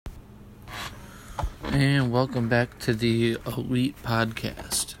And welcome back to the Elite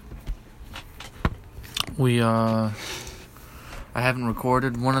Podcast. I haven't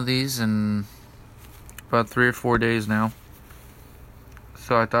recorded one of these in about 3 or 4 days now.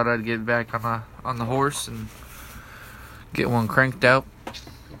 So I thought I'd get back on the horse and get one cranked out.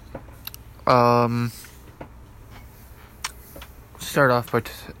 Start off by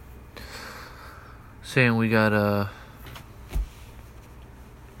saying we got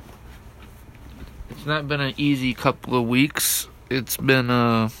it's not been an easy couple of weeks. It's been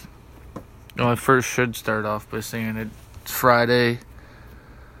I first should start off by saying it's Friday,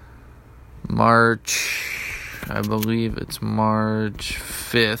 I believe it's March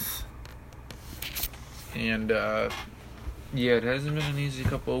 5th. And it hasn't been an easy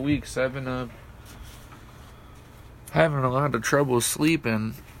couple of weeks. I've been having a lot of trouble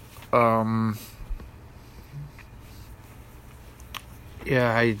sleeping.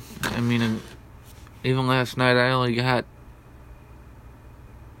 Even last night I only got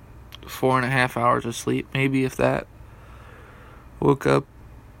 4.5 hours of sleep, maybe if that. Woke up.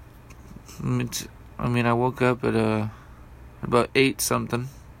 I woke up at about 8 something,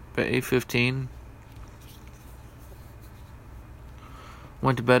 about 8:15.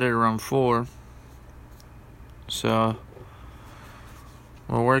 Went to bed at around 4. So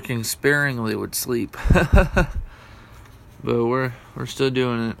we're working sparingly with sleep, but we're still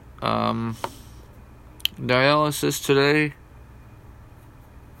doing it. Dialysis today,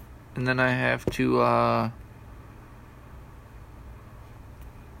 and then I have to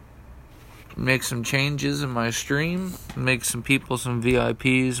make some changes in my stream, make some people some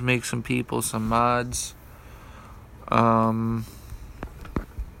VIPs, make some people some mods. And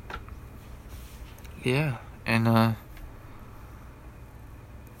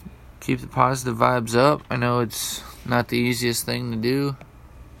keep the positive vibes up. I know it's not the easiest thing to do,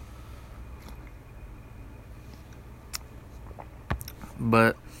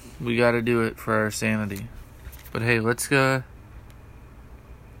 but we gotta do it for our sanity. But hey, let's get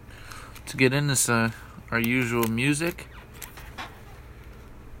into our usual music.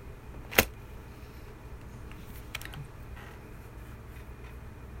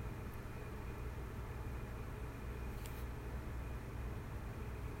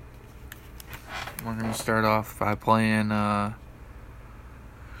 We're gonna start off by playing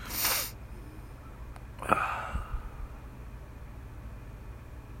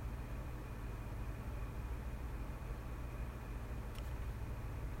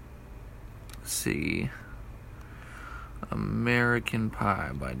American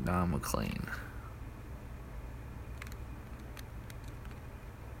Pie by Don McLean.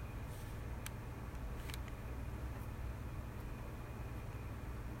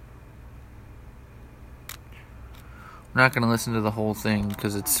 We're not going to listen to the whole thing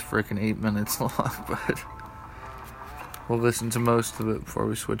because it's freaking 8 minutes long, but we'll listen to most of it before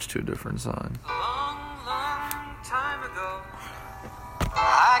we switch to a different song. Long time ago,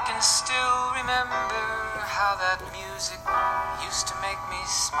 I can still remember how that music used to make me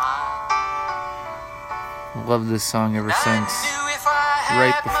smile. Love this song ever since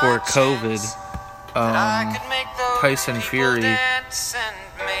right before COVID. Tyson Fury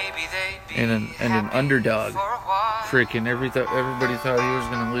and an underdog. Freaking everybody thought he was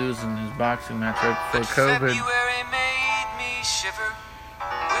going to lose in his boxing match right before COVID.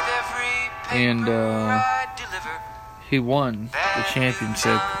 And he won the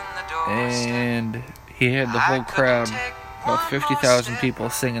championship. And he had the whole crowd, about 50,000 people,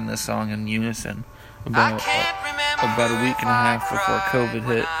 singing this song in unison about a week and a half before COVID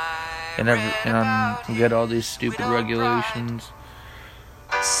hit. And we got all these stupid regulations.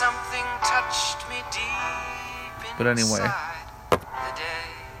 But anyway,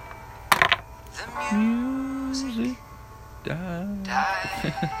 the music died.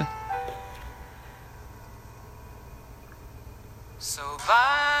 So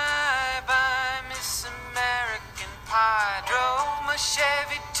bye, Miss American Pie. Drove my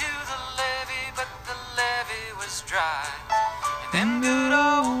Chevy to the levee, but the levee was dry. And them good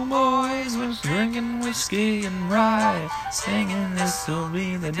old boys was drinking whiskey and rye, singing, "This'll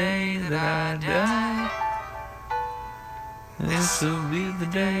be the day that I die. This'll be the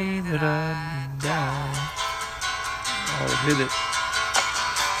day that I die." Oh, hit it.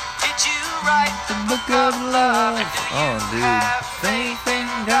 Did you write The book of love. Oh, dude. faith in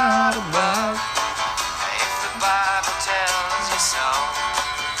God above? If the Bible tells you so,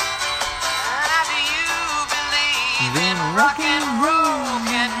 how do you believe in rock and roll?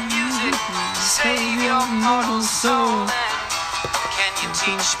 Can music save your mortal soul? And can you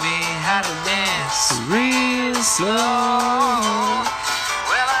teach me how to dance real slow?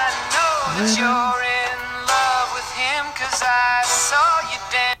 Well, I know that you're in 'cause I saw you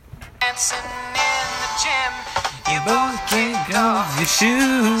dancing in the gym. You both kicked off your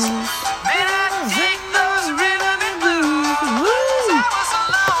shoes. Man, I dig those rhythm and blues. I was a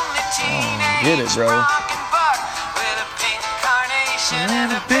lonely teenage get it, bro. rockin' buck with a pink carnation and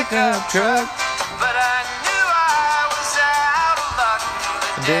a pickup truck. But I knew I was out of luck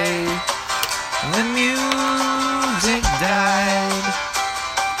the day when music died.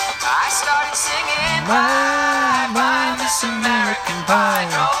 I started singing Bye Bye Miss American Pie.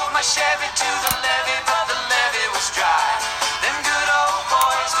 Drove my Chevy to the levee, but the levee was dry. Them good old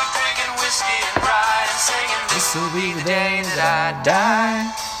boys were drinking whiskey and rye and singing, this'll be the day that I die.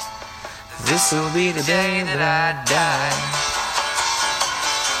 This'll be the day that I die.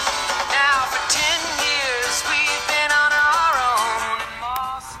 Now for 10 years we've been on our own.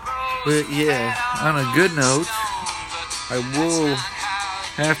 But yeah, on a good note, I will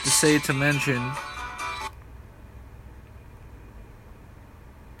have to say to mention,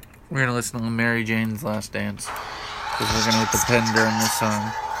 we're going to listen to Mary Jane's Last Dance, because we're going to hit the pen during this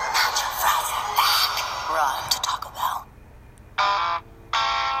song.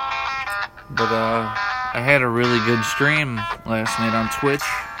 But I had a really good stream last night on Twitch.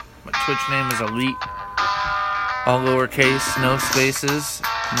 My Twitch name is Elite, all lowercase, no spaces.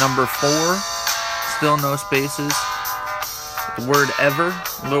 Number 4, still no spaces. The word ever,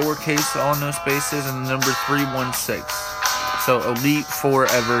 lowercase, all no spaces, and number 316. So Elite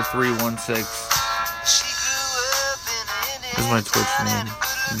Forever 316 is my Twitch name.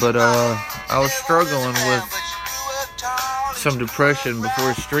 But I was struggling with some depression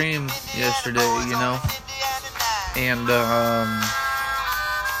before stream yesterday, you know, and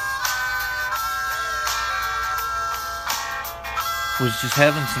was just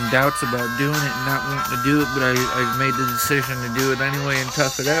having some doubts about doing it and not wanting to do it, but I made the decision to do it anyway and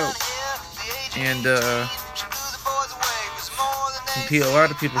tough it out. And a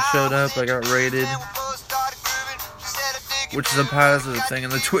lot of people showed up. I got rated, which is a positive thing in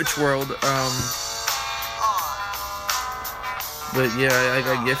the Twitch world. But yeah, I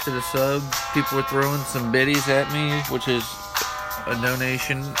got gifted a sub. People were throwing some biddies at me, which is a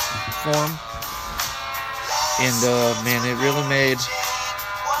donation form. And man, it really made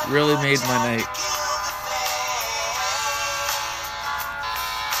my night.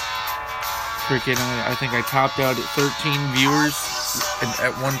 Freaking, I think I topped out at 13 viewers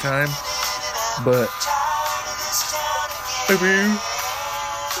at one time. But I mean,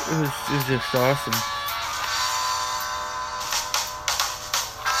 it was just awesome.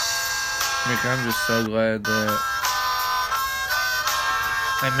 Like, I'm just so glad that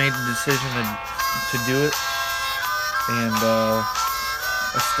I made the decision to do it, and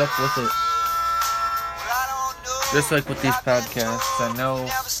I stuck with it. Just like with these podcasts, I know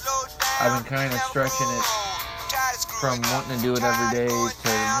I've been kind of stretching it from wanting to do it every day to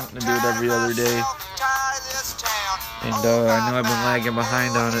wanting to do it every other day. And I know I've been lagging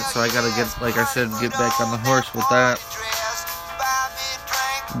behind on it, so I gotta get, like I said, get back on the horse with that.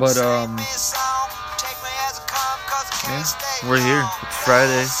 But, yeah, we're here. It's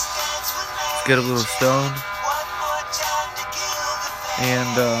Friday. Let's get a little stoned.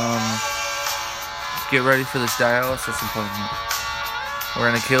 And, let's get ready for this dialysis appointment. We're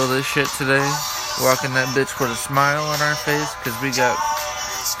gonna kill this shit today. Walking that bitch with a smile on our face, because we got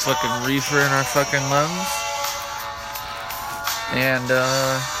fucking reefer in our fucking lungs. And,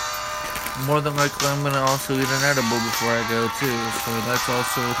 more than likely I'm gonna also eat an edible before I go too, so that's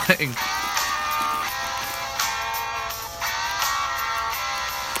also a thing.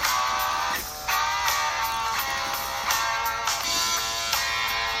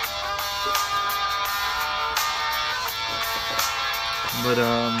 But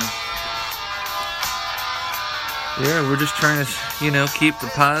yeah, we're just trying to, you know, keep the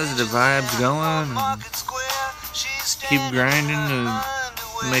positive vibes going and keep grinding to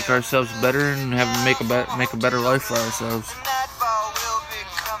make ourselves better and make a better life for ourselves.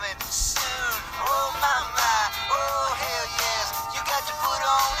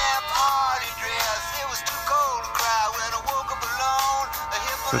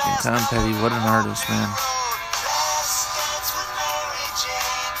 Fucking Tom Petty, what an artist, man.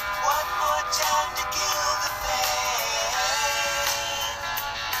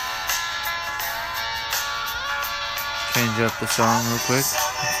 Change up the song real quick.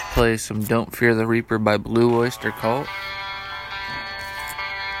 Let's play some Don't Fear the Reaper by Blue Oyster Cult.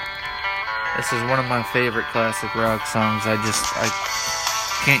 This is one of my favorite classic rock songs. I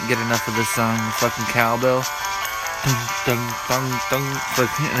can't get enough of this song. The fucking cowbell. Dun, dun, dun, dun.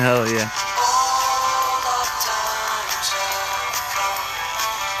 Fucking hell yeah.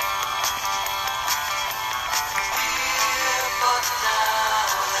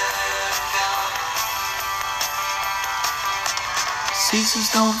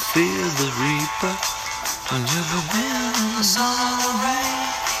 ceases, don't fear the reaper. When you're the man of the summer rain,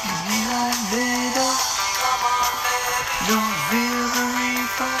 baby, don't fear the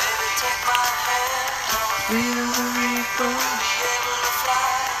reaper. Baby, take my hand. Don't fear the reaper. Be able to fly.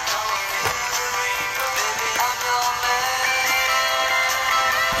 Don't fear the reaper. Baby, I'm your man.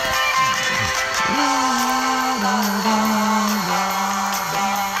 La, la, la, la, la.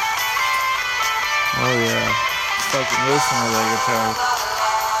 Oh yeah, fucking listen to that guitar.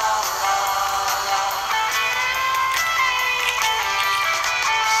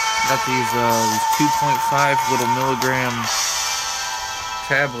 Got these 2.5 little milligram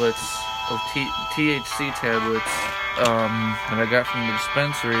tablets of THC tablets that I got from the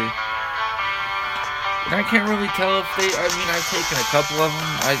dispensary. And I can't really tell if they, I mean, I've taken a couple of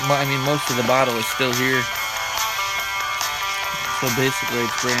them. I mean, most of the bottle is still here. So basically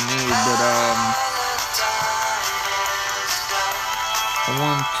it's brand new, but I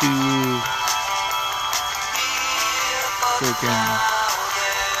want to freaking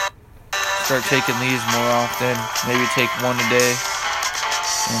start taking these more often. Maybe take one a day.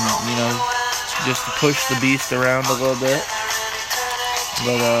 And, you know, just to push the beast around a little bit.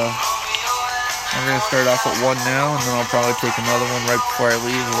 But, I'm going to start off at one now, and then I'll probably take another one right before I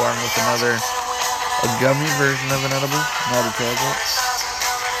leave, along with a gummy version of an edible, not a tablet.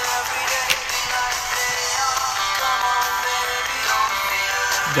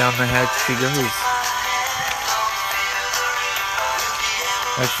 Down the hatch she goes.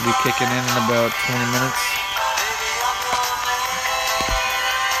 I should be kicking in about 20 minutes.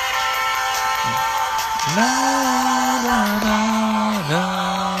 La la la la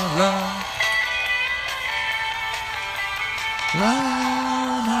la la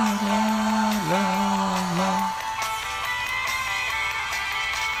la la la.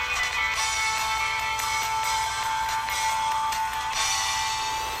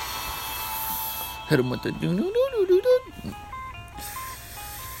 Hit him with the do do do do do do.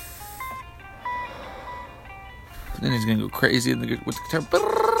 Then he's gonna go crazy with the guitar.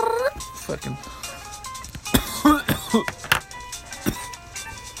 Fucking.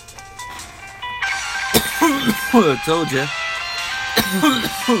 I told ya.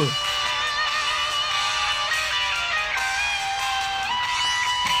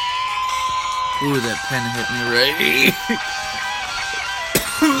 Ooh, that pen hit me right.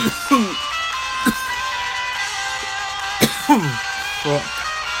 Fuck.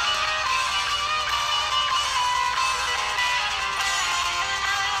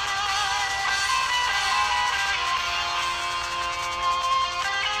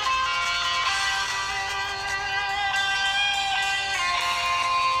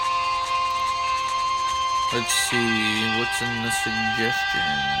 Let's see, what's in the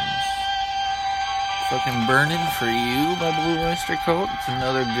suggestions? Fucking Burning for You by Blue Oyster Cult. It's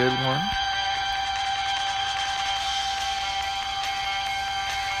another good one.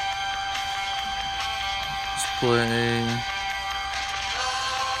 Let's play.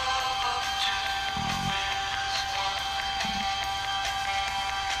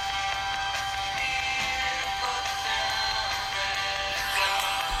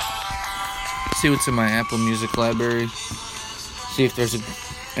 See what's in my Apple Music library. See if there's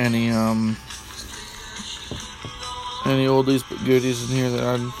any oldies but goodies in here that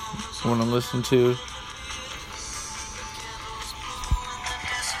I want to listen to.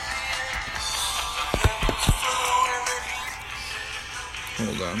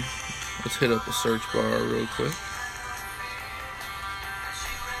 Hold on. Let's hit up the search bar real quick.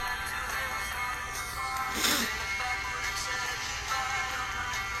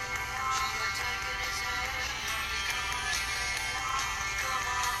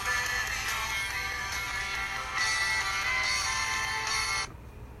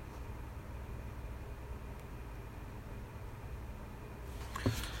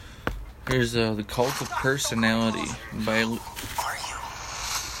 Here's The Cult of Personality by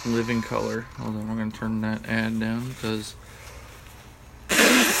Living Color. Hold on, we're going to turn that ad down because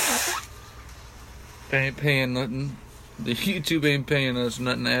they ain't paying nothing. The YouTube ain't paying us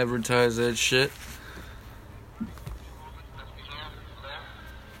nothing to advertise that shit.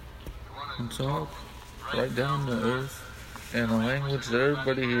 Talk right down to earth in a language that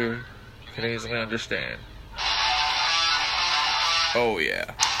everybody here can easily understand. Oh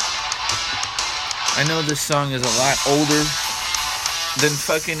yeah. I know this song is a lot older than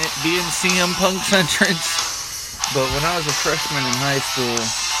fucking it being CM Punk's entrance, but when I was a freshman in high school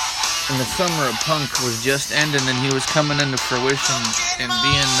and the summer of Punk was just ending and he was coming into fruition and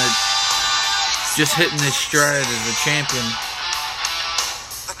being just hitting his stride as a champion,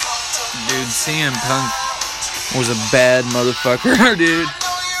 dude, CM Punk was a bad motherfucker, dude.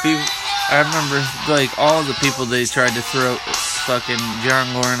 I remember, like, all the people they tried to throw, fucking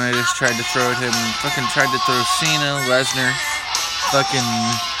John Laurinaitis tried to throw at him, fucking tried to throw Cena, Lesnar, fucking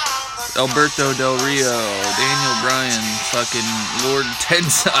Alberto Del Rio, Daniel Bryan, fucking Lord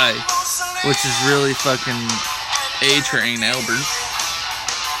Tensai, which is really fucking A-Train Albert.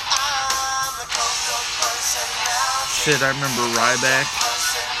 Shit, I remember Ryback.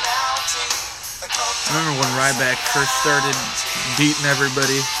 I remember when Ryback first started beating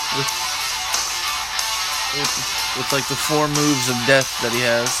everybody with like the 4 moves of death that he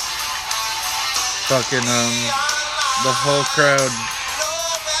has. Fucking, the whole crowd,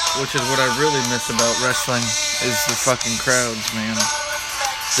 which is what I really miss about wrestling, is the fucking crowds, man.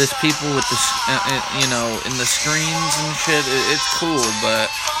 There's people with the, you know, in the screens and shit, it's cool,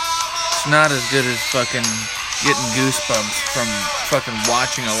 but it's not as good as fucking getting goosebumps from fucking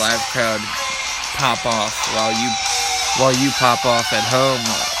watching a live crowd pop off while you pop off at home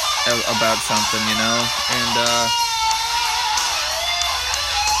about something, you know? And,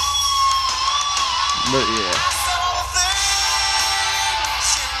 but yeah.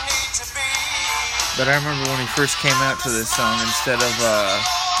 But I remember when he first came out to this song, instead of,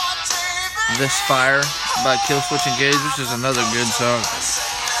 This Fire by Killswitch Engage, which is another good song.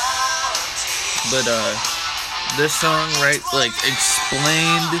 But, this song, right, like,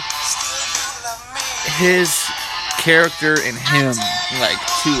 explained his character and him, like,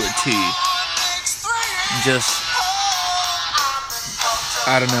 to a T. Just,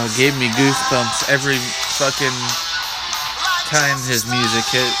 I don't know, gave me goosebumps every fucking time his music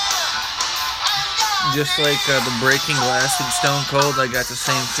hit. Just like the Breaking Glass with Stone Cold, I got the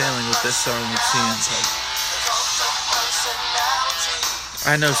same feeling with this song with CM Punk.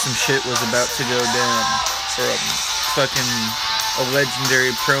 I know some shit was about to go down, or a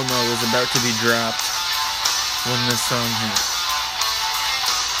legendary promo was about to be dropped when this song hit.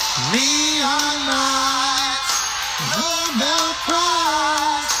 Neon lights, Nobel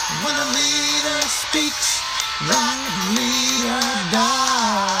Prize. When a leader speaks, the leader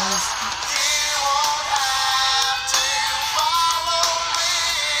dies. You won't have to follow me.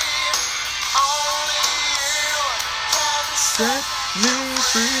 Only you can set me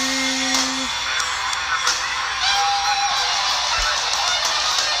free.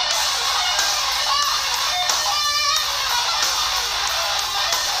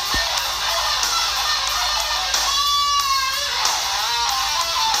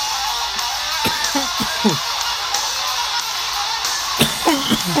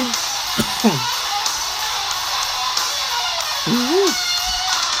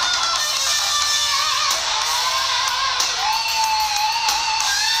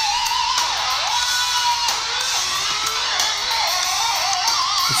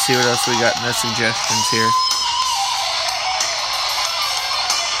 Let's see what else we got in the suggestions here.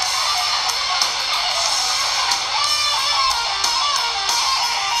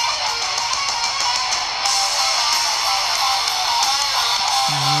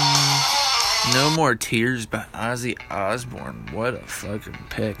 No More Tears by Ozzy Osbourne. What a fucking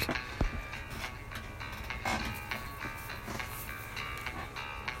pick.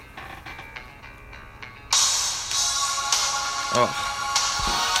 Oh.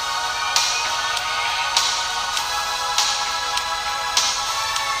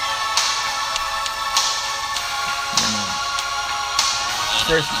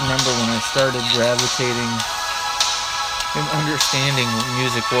 First, remember when I started gravitating and understanding what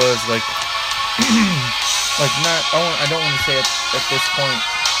music was, like, I don't want to say at this point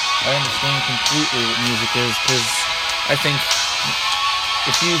I understand completely what music is, because I think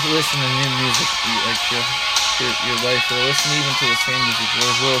if you listen to new music, like your life, or listen even to the same music,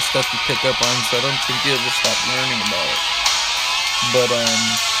 there's little stuff you pick up on, so I don't think you'll ever stop learning about it. But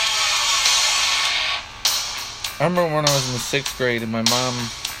I remember when I was in the 6th grade and my mom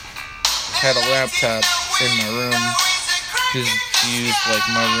had a laptop in my room, because she used like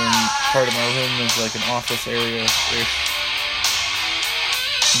my room, part of my room was like an office area-ish.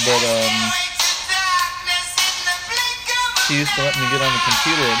 But she used to let me get on the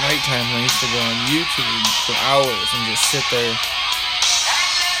computer at nighttime, and I used to go on YouTube for hours and just sit there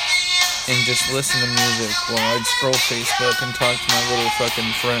and just listen to music while I'd scroll Facebook and talk to my little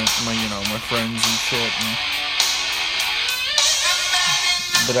fucking friends, my friends and shit.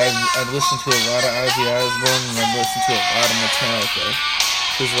 But I'd listen to a lot of Ozzy Osbourne, and I'd listen to a lot of Metallica.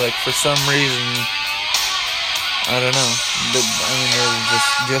 Because, like, for some reason, I don't know, but, I mean, there's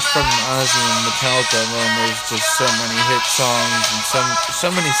just from Ozzy and Metallica alone, there's just so many hit songs, and so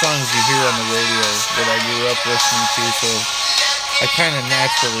many songs you hear on the radio that I grew up listening to, so I kind of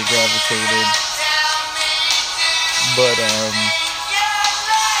naturally gravitated But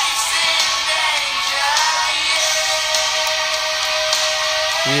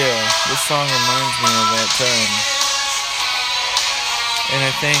yeah, this song reminds me of that time. And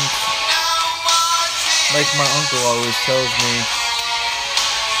I think, like my uncle always tells me,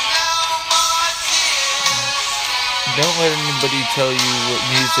 don't let anybody tell you what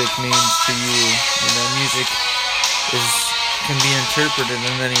music means to you. You know, music can be interpreted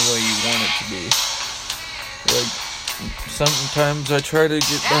in any way you want it to be. Like, sometimes I try to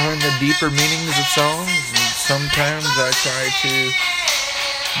get behind the deeper meanings of songs, and sometimes I try to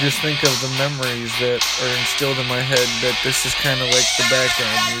just think of the memories that are instilled in my head that this is kind of like the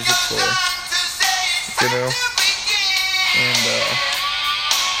background music for, you know? And,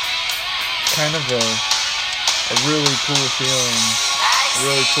 kind of a really cool feeling, a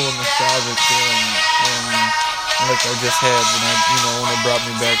really cool nostalgic feeling like I just had when it brought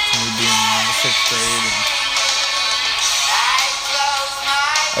me back to me being in the 6th grade.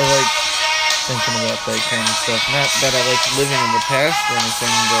 And I like thinking about that kind of stuff. Not that I like living in the past or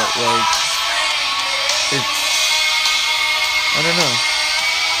anything, but like, I don't know.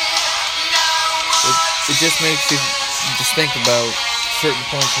 It just makes you just think about certain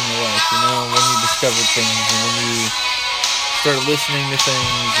points in your life, you know, when you discovered things and when you started listening to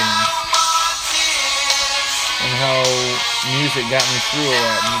things and how music got me through a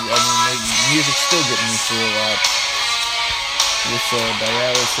lot. I mean, like, music's still getting me through a lot. With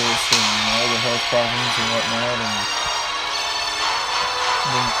dialysis and other health problems and whatnot, and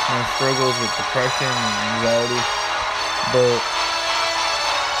my struggles with depression and anxiety. But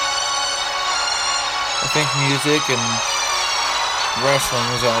I think music and wrestling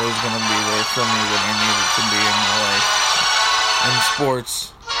is always going to be there for me when I need it to be in my life. And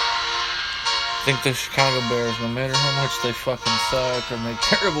sports, I think the Chicago Bears, no matter how much they fucking suck or make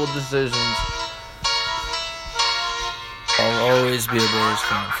terrible decisions, I'll always be a Bears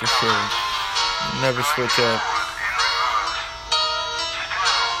fan, for sure. Never switch up.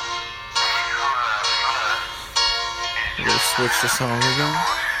 Let's switch the song again.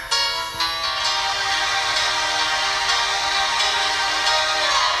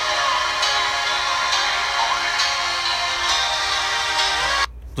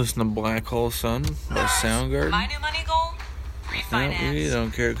 Listen to Black Hole Sun by Soundgarden. My new money goal? Refinance. No, we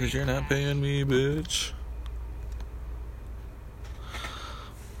don't care because you're not paying me, bitch.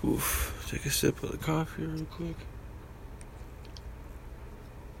 Oof, take a sip of the coffee real quick.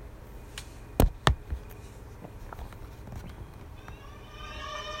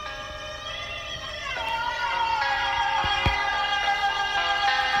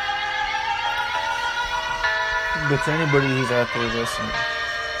 But to anybody who's out there listening,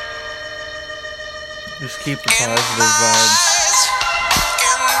 just keep the positive vibes.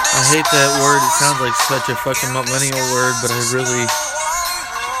 I hate that word, it sounds like such a fucking millennial word, but I really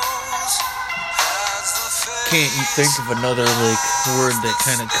can't think of another word that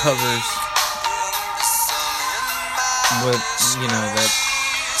kind of covers what, that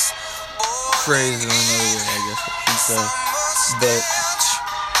phrase in another way, I guess I should say. But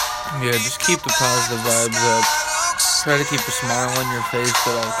yeah, just keep the positive vibes up. Try to keep a smile on your face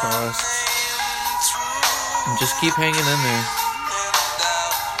at all costs, and just keep hanging in there.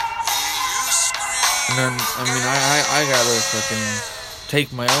 And then, I gotta fucking take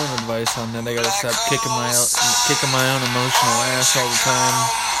my own advice on that. I gotta stop kicking my own emotional ass all the time.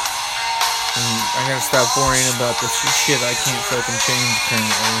 And I gotta stop worrying about the shit I can't fucking change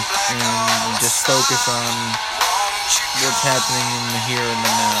currently, and just focus on what's happening in the here and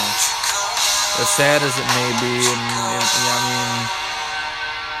the now. As sad as it may be,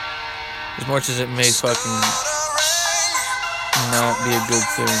 as much as it may fucking not be a good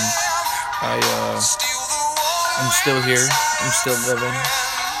thing, I'm still here. I'm still living.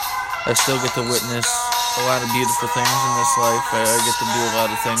 I still get to witness a lot of beautiful things in this life. I get to do a lot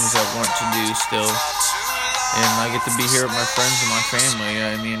of things I want to do still. And I get to be here with my friends and my family.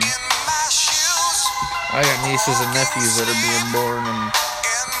 I got nieces and nephews that are being born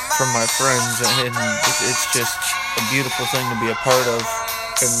from my friends, and it's just a beautiful thing to be a part of.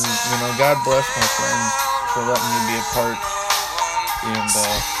 And, God bless my friends for letting me be a part. And,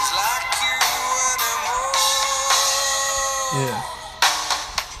 yeah.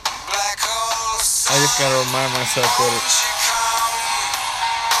 I just gotta remind myself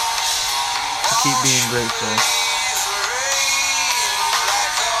to keep being grateful.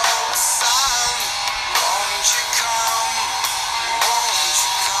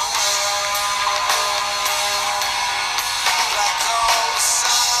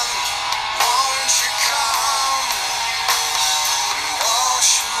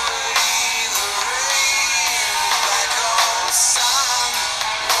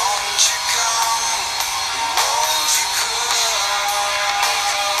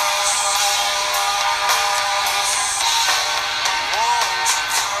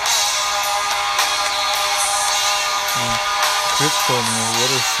 Chris Cornell, what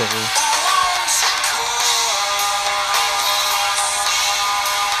a soul.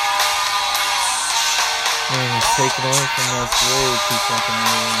 Man, he's taken away from us way too fucking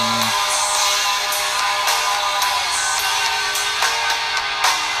early, man.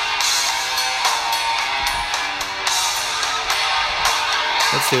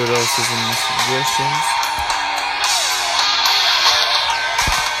 Let's see what else is in the suggestions.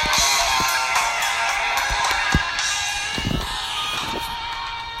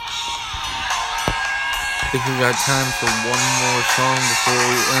 I think we got time for one more song before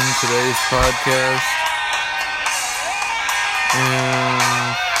we end today's podcast.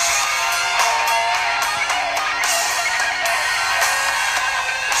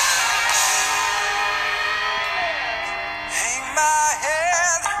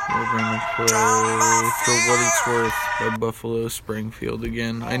 We're gonna play For What It's Worth by Buffalo Springfield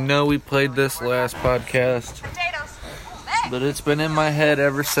again. I know we played this last podcast, but it's been in my head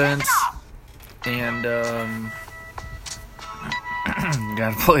ever since. And,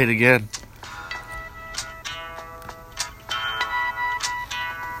 gotta play it again.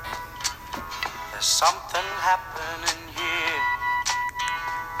 There's something happening here,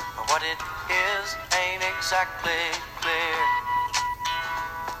 but what it is ain't exactly clear.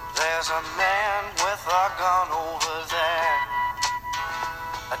 There's a man with a gun over there,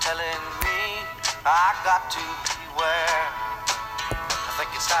 telling me I got to beware. I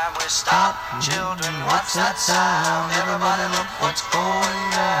think it's time we stop, children. What's that sound? Everybody look what's going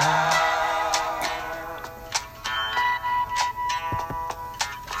down.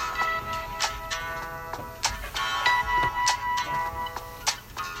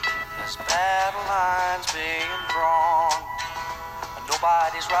 There's battle lines being drawn.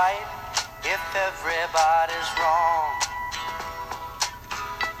 Nobody's right if everybody's wrong.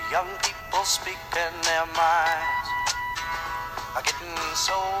 Young people speaking their minds are getting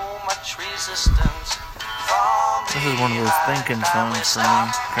so much resistance from This is one of those thinking songs for me.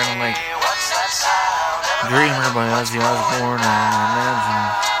 Kind of like Dreamer by Ozzy Osbourne, or Imagine.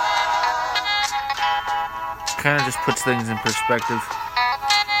 Kind of just puts things in perspective,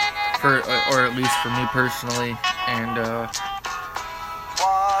 or at least for me personally, and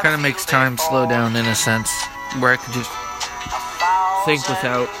kind of makes time slow down in a sense, where I could just think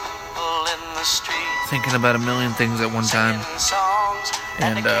without thinking about a million things at one time,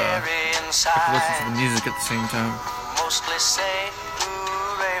 and I could listen to the music at the same time. Mostly say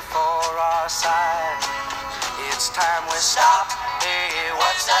hooray for our side. It's time we stop. Hey,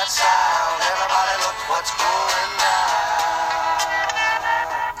 what's that sound? Everybody look what's going down.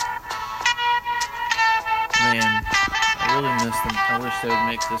 Man, I really miss them. I wish they would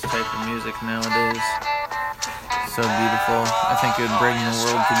make this type of music nowadays. So beautiful. I think it would bring the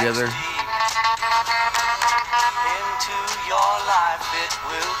world together. Into your life it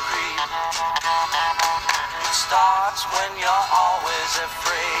will creep. It starts when you're always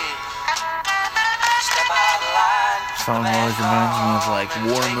afraid. Step out of line. Song always reminds me of like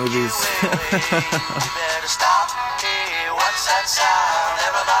war movies. Better stop. Hey, what's that sound?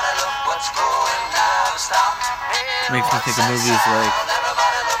 Everybody look what's going down. Stop. Hey, Makes me think of movies like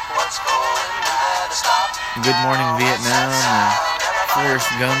everybody look what's going. Better stop. Good Morning Vietnam, or Forrest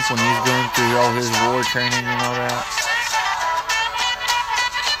Gump when he's going through all his war training and all that.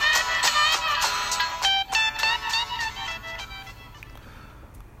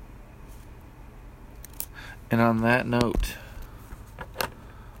 And on that note,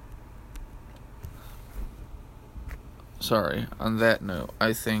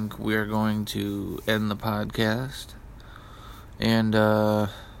 I think we're going to end the podcast. And,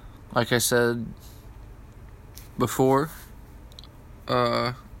 like I said before,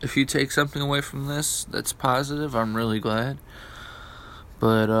 if you take something away from this that's positive, I'm really glad.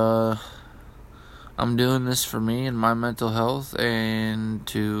 But, I'm doing this for me and my mental health, and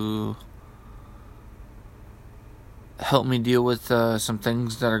to help me deal with some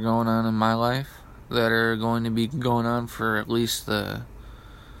things that are going on in my life, that are going to be going on for at least in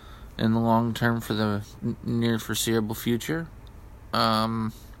the long term, for the near foreseeable future.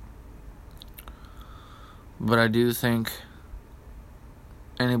 But I do think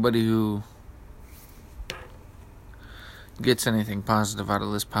anybody who gets anything positive out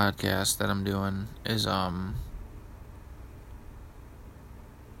of this podcast that I'm doing is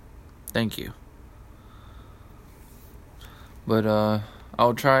thank you. But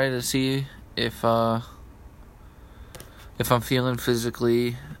I'll try to see if I'm feeling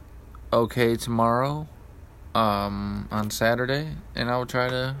physically okay tomorrow, on Saturday, and I'll try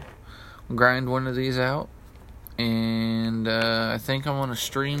to grind one of these out. And I think I'm on a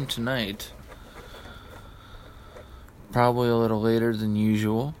stream tonight, probably a little later than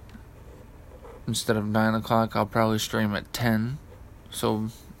usual. Instead of 9 o'clock, I'll probably stream at 10. So,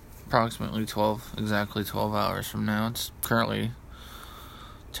 approximately exactly 12 hours from now. It's currently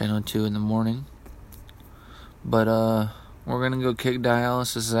 10:02 in the morning. But, we're gonna go kick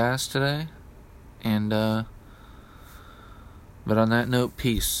Dialysis' ass today. And, but on that note,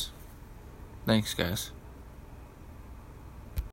 peace. Thanks, guys.